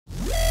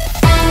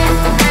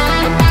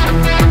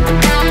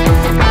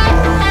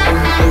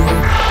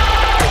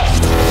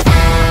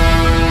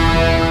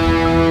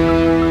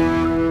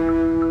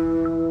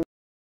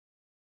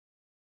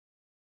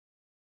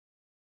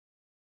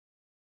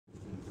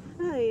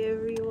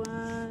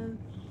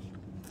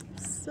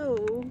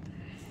So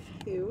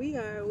here we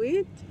are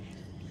with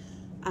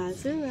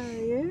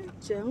Azzi,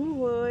 Jumbo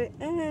Boy,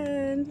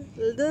 and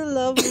the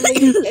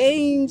lovely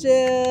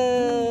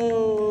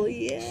Angel.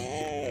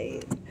 Yay!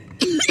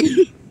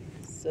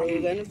 So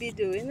we're gonna be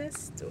doing a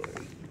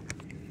story.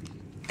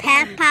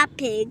 Peppa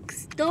Pig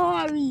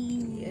story.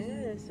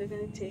 Yes, we're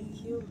gonna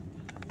take you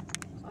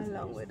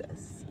along with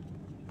us.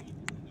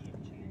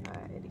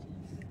 Alrighty.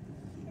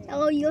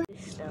 Oh, you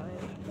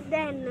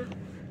then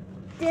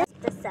this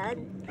the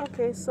sun.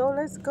 Okay, so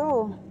let's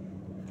go.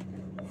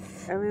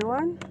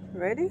 Everyone,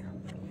 ready?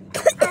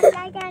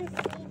 I can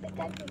see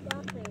because it's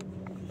open.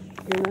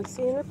 You're not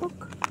seeing the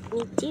book?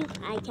 Me too.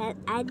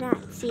 I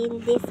not seen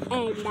this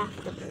end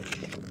afterwards.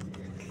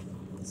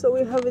 So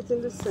we have it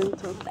in the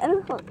center.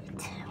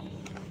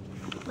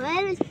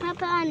 Where is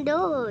Peppa and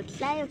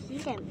George? I don't see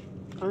them.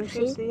 Aren't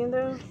you seeing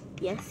them?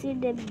 Yes, see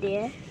them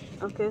there.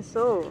 Okay,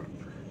 so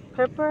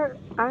Pepper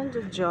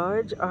and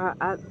George are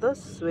at the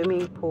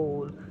swimming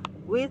pool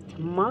with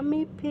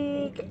Mommy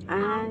Pig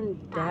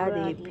and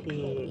Daddy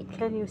Pig.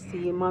 Can you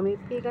see Mommy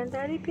Pig and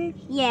Daddy Pig?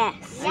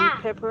 Yes. And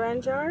Pepper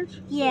and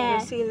George?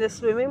 Yes. You see in the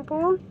swimming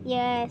pool?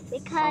 Yes.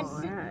 Because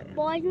Alright.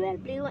 boys were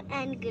blue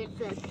and girls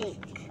were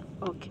pink.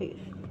 Okay,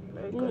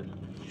 very good.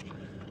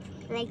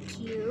 Like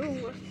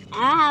you.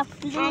 Ah,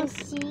 blue and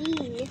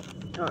sea.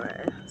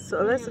 Alright,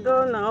 so let's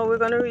go now. We're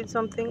going to read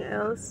something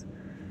else.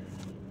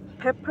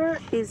 Pepper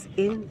is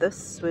in the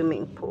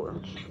swimming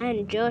pool.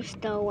 And George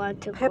don't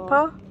want to go.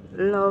 Pepper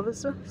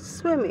loves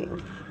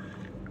swimming.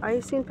 Are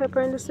you seeing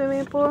Pepper in the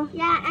swimming pool?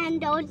 Yeah, and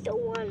George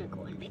don't want to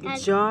go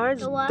because George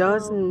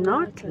does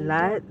not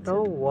like the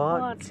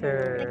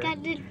water. because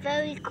it's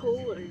very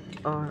cold.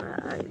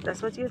 Alright,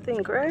 that's what you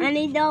think, right? And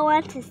he don't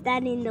want to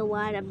stand in the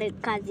water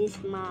because he's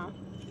small.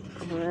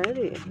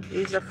 Alrighty,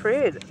 he's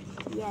afraid.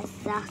 Yes,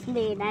 that's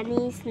me, and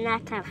he's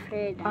not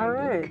afraid.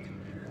 Alright,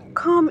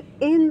 come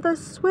in the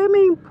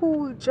swimming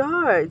pool,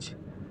 George,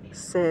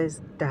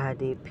 says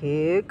Daddy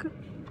Pig.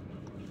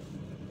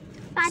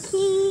 But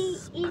he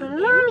is in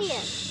there.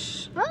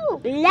 Splash! Oh,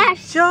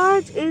 splash!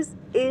 George is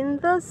in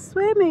the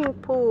swimming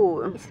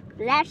pool.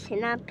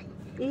 Splashing up.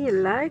 He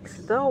likes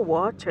the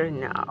water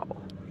now.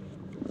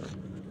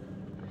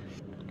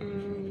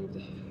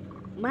 And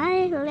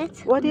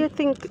let's. What do you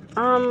think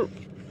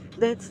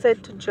they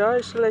said to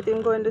George to let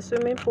him go in the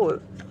swimming pool?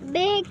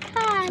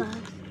 Because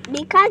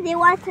they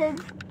want to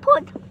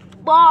put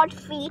both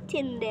feet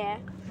in there.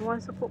 He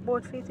wants to put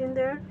both feet in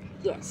there?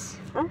 Yes.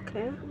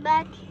 Okay.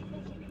 But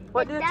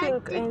What do you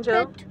think, he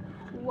Angel? put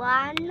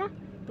one,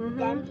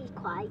 then he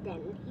cried,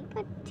 then he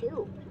put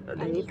two,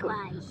 and he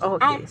cried.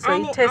 Okay,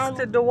 so he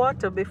tested the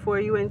water before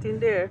he went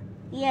in there.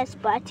 Yes,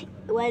 but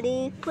when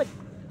he put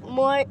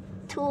more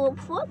 2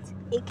 foot,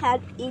 he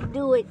can't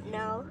do it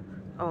now.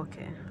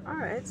 Okay.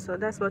 Alright, so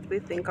that's what we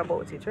think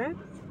about it, right?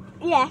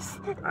 Yes.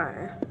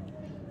 Alright.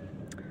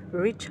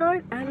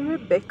 Richard and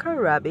Rebecca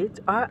Rabbit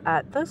are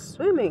at the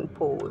swimming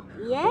pool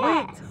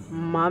Yes. with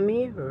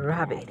Mommy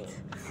Rabbit.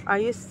 Are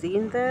you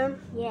seeing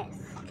them? Yes.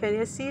 Can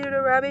you see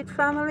the rabbit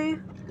family?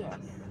 Yes.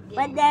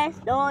 But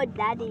there's no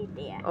daddy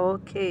there.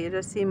 Okay, you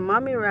just see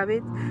Mommy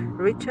Rabbit,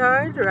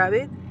 Richard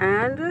Rabbit,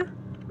 and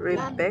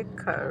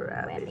Rebecca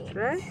Rabbit,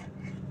 right?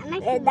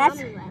 And that's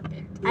Yes,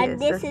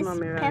 and this that's is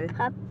Mommy Rabbit.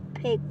 Peppa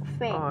Pig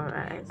friend.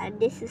 Alright. And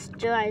this is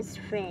George's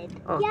friend.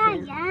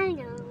 Okay. Yeah, I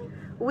know.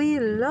 We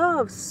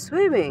love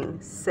swimming,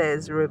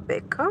 says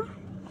Rebecca.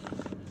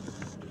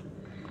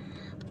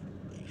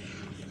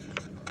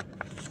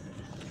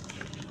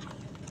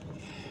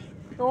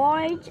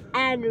 George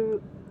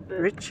and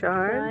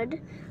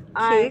Richard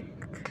are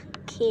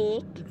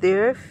kick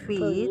their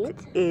feet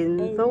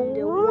in the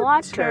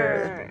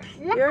water.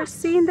 Splash, You're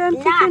seeing them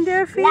kicking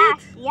their feet?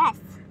 splash, yes.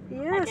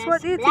 Yes, And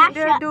what do you think splash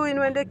they're up. doing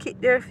when they kick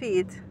their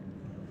feet?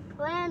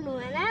 When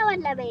I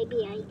was a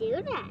baby, I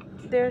do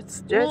that. They're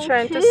Me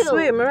trying to too.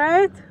 swim,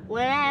 right?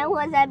 When I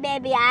was a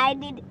baby, I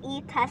did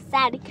eat a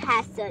sand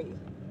castle.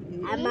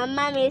 And my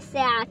mommy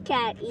said I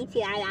can't eat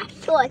it, and I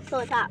short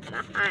up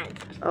my hand.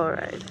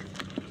 Alright.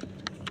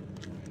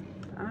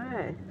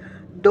 Alright.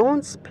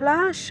 Don't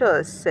splash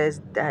us, says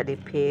Daddy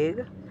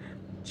Pig.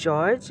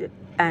 George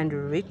and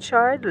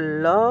Richard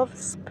love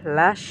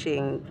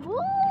splashing Woo!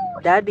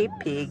 Daddy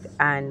Pig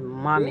and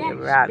Mommy Splash,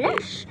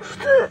 Rabbit.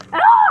 splash.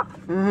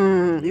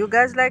 You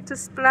guys like to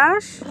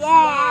splash?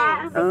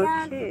 Yeah.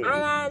 Okay. And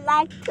I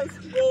like to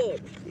swim.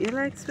 You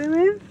like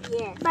swimming?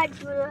 Yeah. But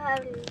we don't have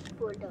any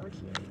pool down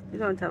here. You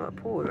don't have a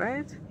pool,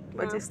 right?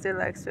 But No. you still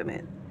like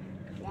swimming.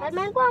 Yes. But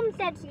my mom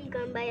said she's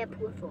going to buy a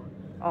pool for me.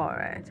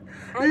 Alright.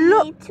 And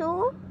Look. me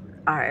too.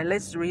 Alright,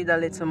 let's read a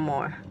little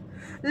more.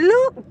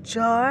 Look,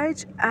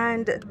 George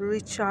and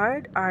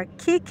Richard are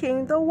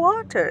kicking the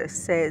water,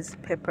 says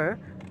Pepper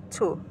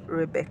to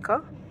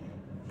Rebecca.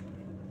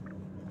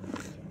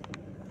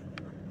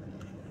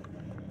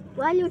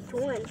 Why you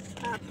doing?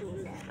 Stop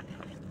doing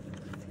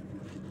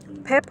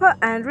that. Pepper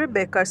and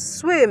Rebecca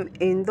swim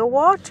in the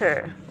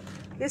water.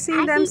 You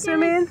see them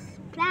swimming?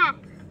 Splash.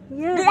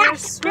 Yeah, they're Splash,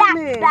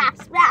 swimming. splash,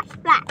 splash, splash,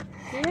 splash.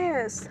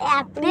 Yes.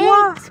 Yeah, big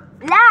Wow.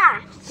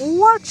 Splash!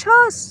 Watch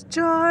us,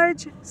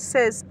 George,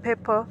 says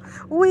Pepper.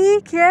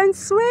 We can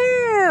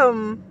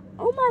swim.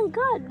 Oh my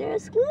God, they're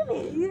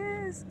swimming.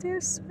 Yes,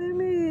 they're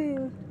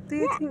swimming. Do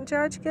you Yeah. think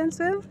George can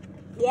swim?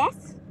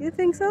 Yes. You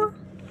think so?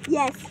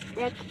 Yes.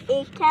 It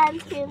can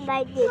swim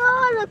like this.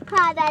 Oh, look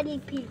at Daddy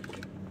Pig.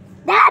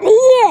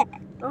 Daddy!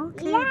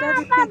 Okay, Yeah,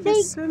 Daddy my Pig big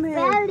is swimming.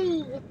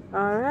 belly.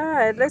 All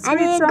right, let's And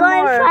read he's some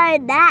going more.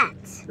 for that.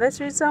 Let's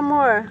read some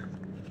more.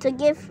 To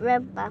give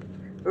Rebecca.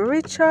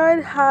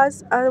 Richard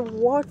has a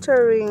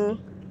watering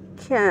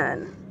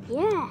can.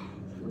 Yeah.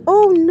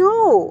 Oh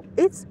no,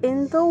 it's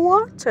in the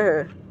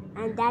water.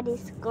 And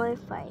Daddy's going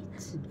for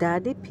it.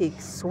 Daddy Pig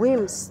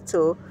swims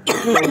to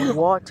the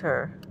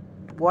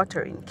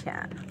watering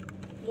can.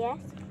 Yes.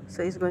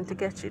 So he's going to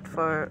catch it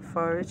for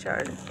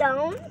Richard.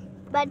 Down,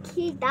 but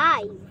he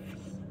dies.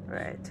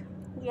 Right.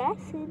 Yes,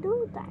 he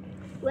do that.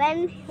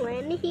 When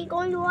he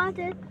go in the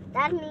water,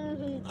 that means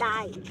he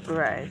dies.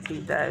 Right,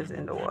 he dives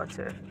in the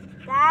water.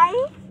 Die?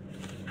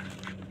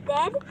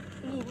 Dead?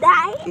 He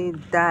die? He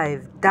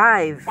dive. not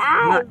Dive.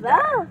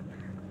 Oh.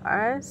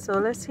 Alright, so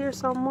let's hear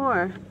some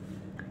more.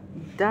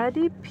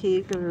 Daddy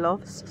Pig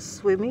loves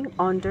swimming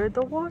under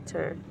the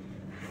water.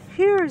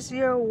 Here's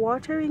your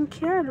watering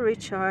can,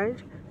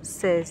 Richard,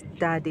 says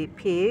Daddy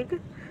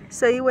Pig.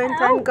 So he went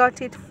and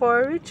got it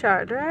for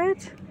Richard,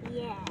 right?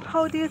 Yeah.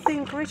 How do you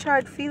think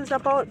Richard feels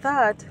about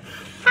that?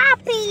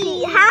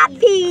 Happy.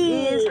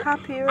 He is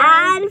happy,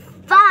 right? And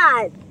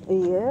fun.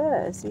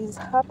 Yes, he's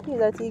happy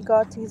that he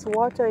got his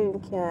watering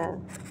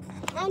can.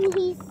 And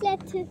he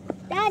said to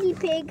Daddy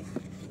Pig,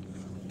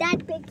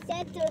 Daddy Pig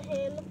said to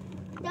him,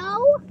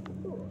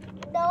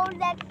 don't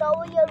let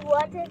go your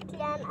water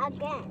can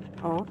again.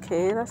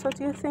 Okay, that's what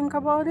you think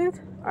about it?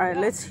 Alright,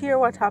 let's hear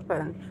what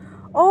happened.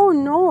 Oh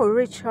no,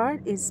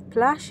 Richard is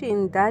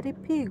splashing Daddy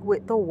Pig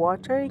with the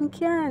watering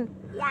can.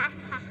 Yeah.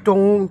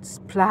 Don't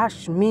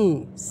splash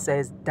me,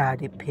 says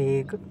Daddy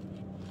Pig.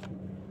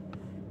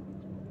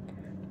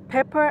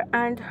 Pepper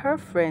and her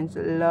friends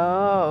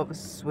love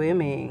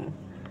swimming.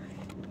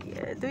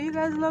 Yeah, do you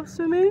guys love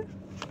swimming?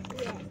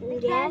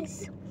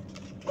 Yes.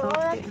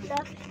 Okay.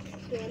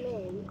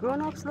 Swimming.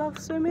 Grown-ups love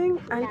swimming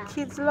and Yeah.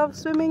 kids love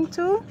swimming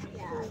too?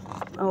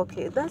 Yeah.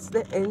 Okay, that's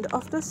the end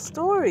of the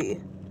story.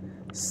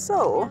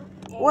 So,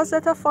 was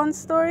that a fun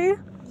story?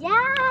 Yeah.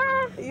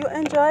 You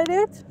enjoyed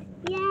it?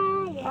 Yeah.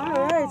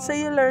 Alright, so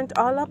you learned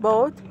all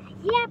about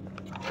Yep.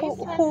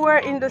 who were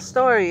in the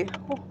story.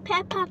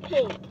 Peppa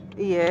Pig.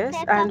 Yes,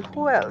 Peppa and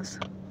who else?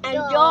 And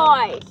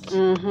George.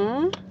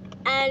 Mm-hmm.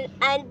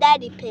 And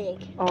Daddy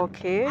Pig.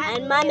 Okay,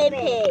 And Mommy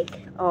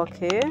Pig.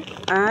 okay.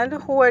 And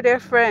who were their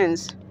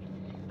friends?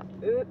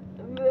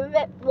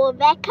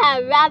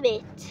 Rebecca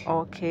Rabbit.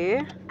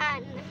 Okay,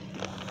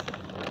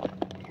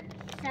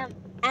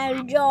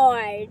 And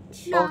George.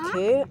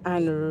 okay.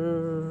 And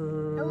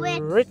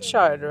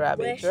Richard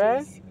Rabbit,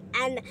 right?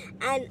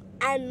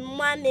 And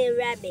Mommy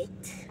Rabbit.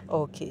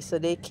 Okay, so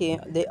they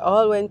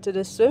all went to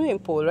the swimming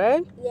pool,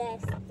 right?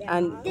 Yes.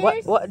 And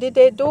what did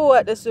they do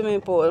at the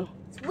swimming pool?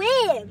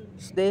 Swim.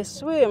 They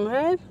swim,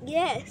 right?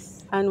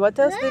 Yes. And what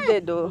else did they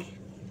do?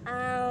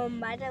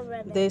 I don't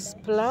remember. They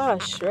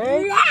splash,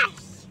 right?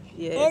 Yes.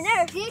 In Yes.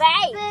 her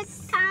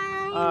face.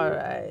 All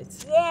right.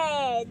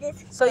 Yeah.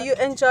 This. So you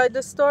enjoyed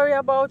the story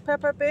about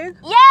Peppa Pig?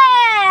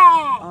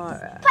 Yeah. All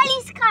right.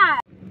 Police car.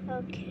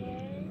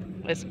 Okay.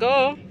 Let's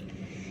go.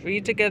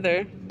 Read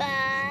together.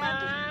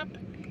 Bob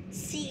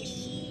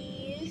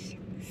sees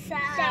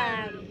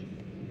Sam.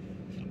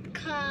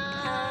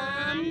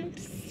 Come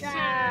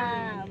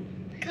Sam.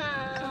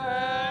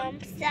 Come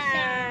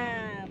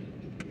Sam.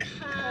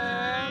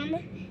 Come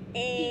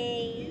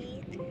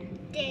eat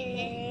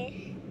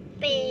the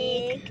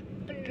big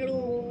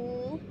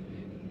blue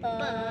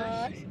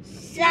bus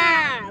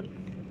Sam.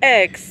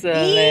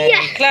 Excellent.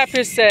 Yes. Clap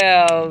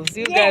yourselves.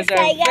 You Yes, guys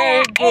I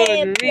are got very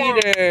an good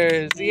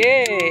A+. readers.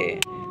 Yay.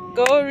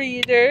 Go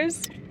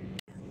readers.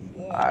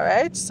 All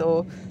right,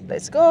 so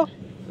let's go.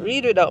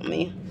 Read without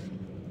me.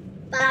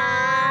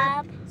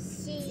 Bob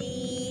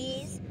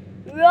sees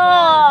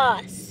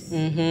Ross.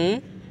 Mm-hmm.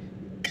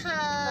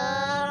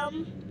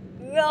 Come,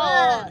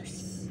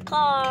 Ross.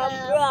 Come,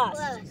 Ross.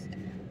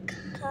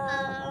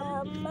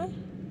 Come,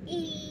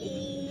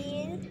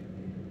 eat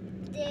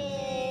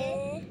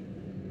the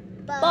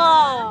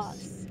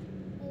boss.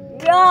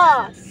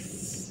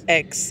 Ross.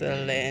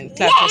 Excellent.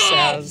 Clap Yes.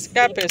 yourselves.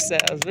 Clap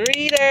yourselves.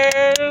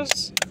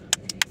 Readers.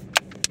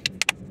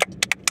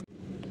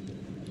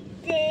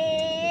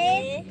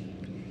 The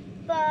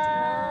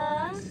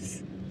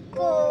bus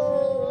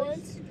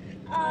goes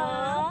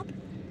up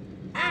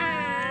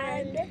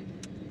and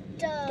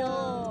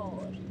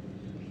down.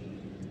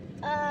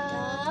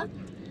 Up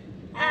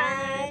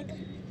and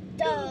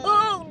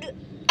down.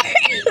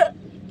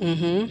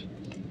 Mm-hmm.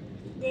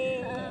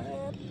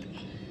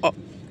 Oh.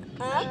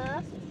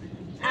 Up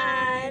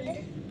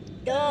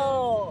and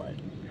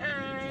down.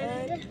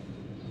 And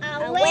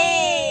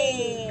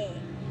away.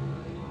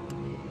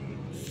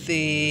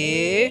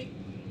 They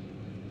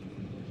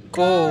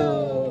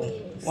go.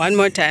 One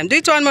more time. Do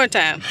it one more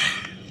time.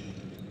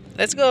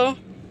 Let's go.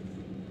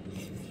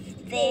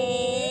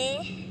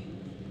 The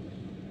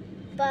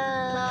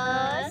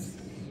bus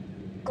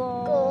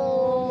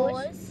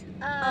goes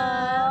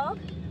up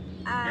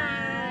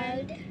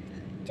and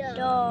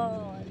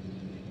down.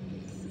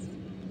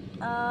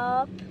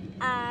 Up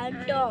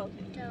and down.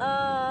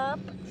 Up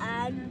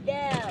and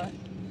down.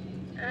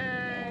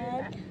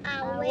 And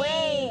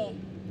away.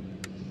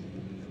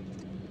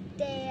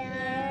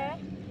 There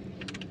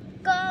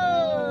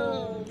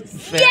goes.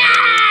 Very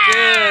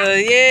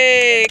good.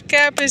 Yay.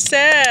 Clap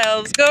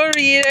yourselves. Go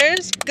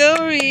readers. Go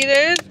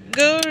readers.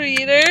 Go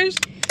readers.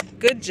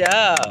 Good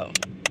job.